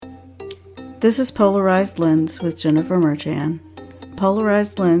This is Polarized Lens with Jennifer Merchan.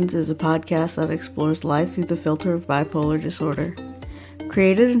 Polarized Lens is a podcast that explores life through the filter of bipolar disorder.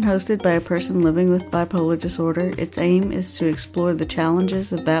 Created and hosted by a person living with bipolar disorder, its aim is to explore the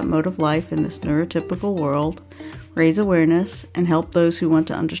challenges of that mode of life in this neurotypical world, raise awareness, and help those who want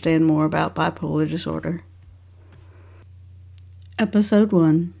to understand more about bipolar disorder. Episode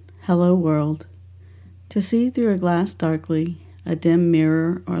 1, Hello World. To see through a glass darkly, a dim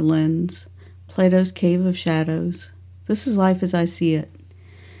mirror or lens, Plato's cave of shadows. This is life as I see it.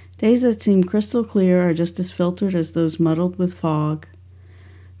 Days that seem crystal clear are just as filtered as those muddled with fog.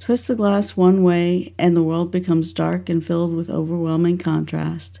 Twist the glass one way and the world becomes dark and filled with overwhelming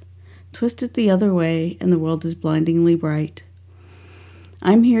contrast. Twist it the other way and the world is blindingly bright.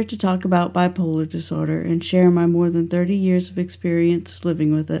 I'm here to talk about bipolar disorder and share my more than 30 years of experience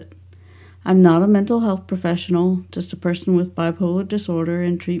living with it. I'm not a mental health professional, just a person with bipolar disorder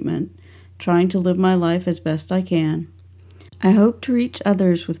and treatment, trying to live my life as best I can. I hope to reach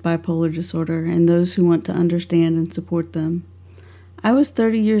others with bipolar disorder and those who want to understand and support them. I was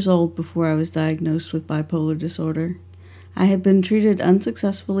 30 years old before I was diagnosed with bipolar disorder. I had been treated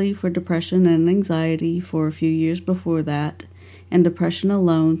unsuccessfully for depression and anxiety for a few years before that, and depression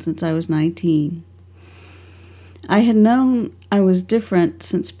alone since I was 19. I had known I was different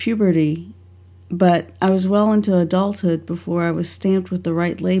since puberty, but I was well into adulthood before I was stamped with the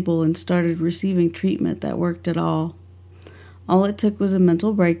right label and started receiving treatment that worked at all. All it took was a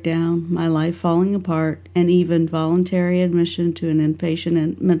mental breakdown, my life falling apart, and even voluntary admission to an inpatient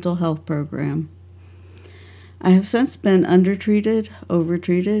and mental health program. I have since been undertreated,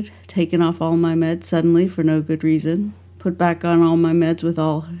 overtreated, taken off all my meds suddenly for no good reason, put back on all my meds with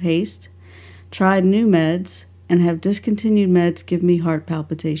all haste, tried new meds, and have discontinued meds give me heart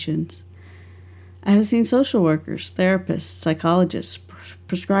palpitations. I have seen social workers, therapists, psychologists,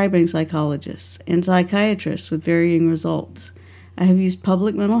 prescribing psychologists, and psychiatrists with varying results. I have used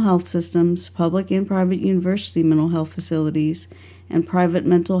public mental health systems, public and private university mental health facilities, and private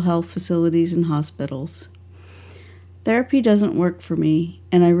mental health facilities and hospitals. Therapy doesn't work for me,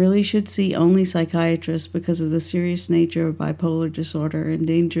 and I really should see only psychiatrists because of the serious nature of bipolar disorder and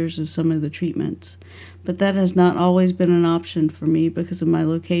dangers of some of the treatments. But that has not always been an option for me because of my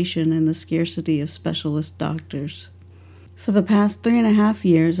location and the scarcity of specialist doctors. For the past 3.5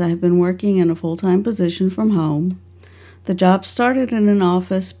 years, I have been working in a full-time position from home. The job started in an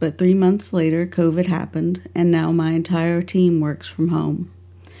office, but 3 months later, COVID happened, and now my entire team works from home.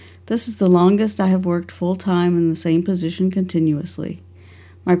 This is the longest I have worked full-time in the same position continuously.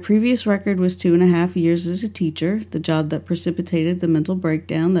 My previous record was 2.5 years as a teacher, the job that precipitated the mental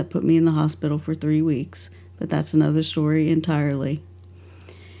breakdown that put me in the hospital for 3 weeks, but that's another story entirely.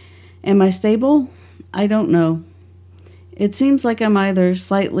 Am I stable? I don't know. It seems like I'm either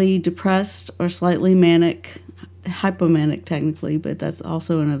slightly depressed or slightly manic, hypomanic technically, but that's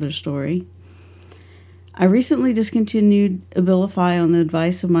also another story. I recently discontinued Abilify on the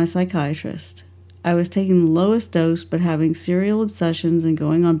advice of my psychiatrist. I was taking the lowest dose but having serial obsessions and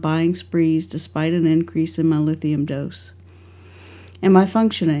going on buying sprees despite an increase in my lithium dose. Am I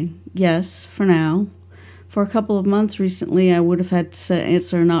functioning? Yes, for now. For a couple of months recently, I would have had to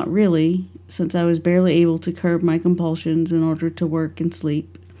answer not really, since I was barely able to curb my compulsions in order to work and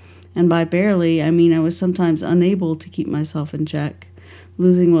sleep. And by barely, I mean I was sometimes unable to keep myself in check,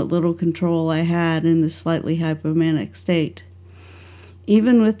 losing what little control I had in this slightly hypomanic state.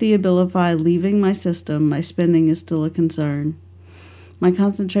 Even with the Abilify leaving my system, my spending is still a concern. My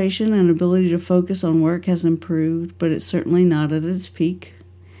concentration and ability to focus on work has improved, but it's certainly not at its peak.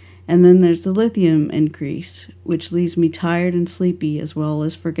 And then there's the lithium increase, which leaves me tired and sleepy as well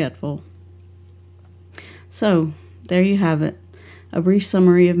as forgetful. So, there you have it. A brief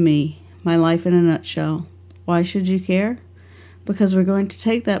summary of me, my life in a nutshell. Why should you care? Because we're going to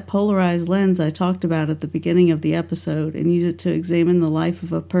take that polarized lens I talked about at the beginning of the episode and use it to examine the life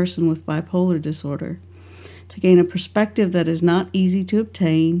of a person with bipolar disorder, to gain a perspective that is not easy to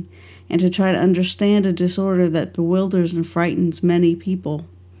obtain, and to try to understand a disorder that bewilders and frightens many people.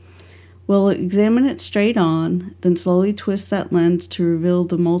 We'll examine it straight on, then slowly twist that lens to reveal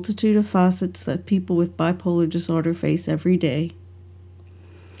the multitude of facets that people with bipolar disorder face every day.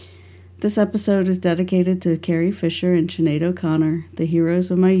 This episode is dedicated to Carrie Fisher and Sinead O'Connor, the heroes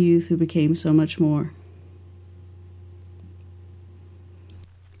of my youth who became so much more.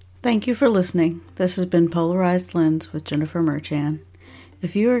 Thank you for listening. This has been Polarized Lens with Jennifer Merchan.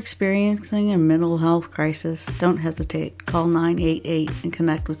 If you are experiencing a mental health crisis, don't hesitate. Call 988 and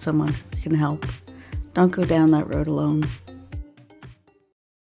connect with someone who can help. Don't go down that road alone.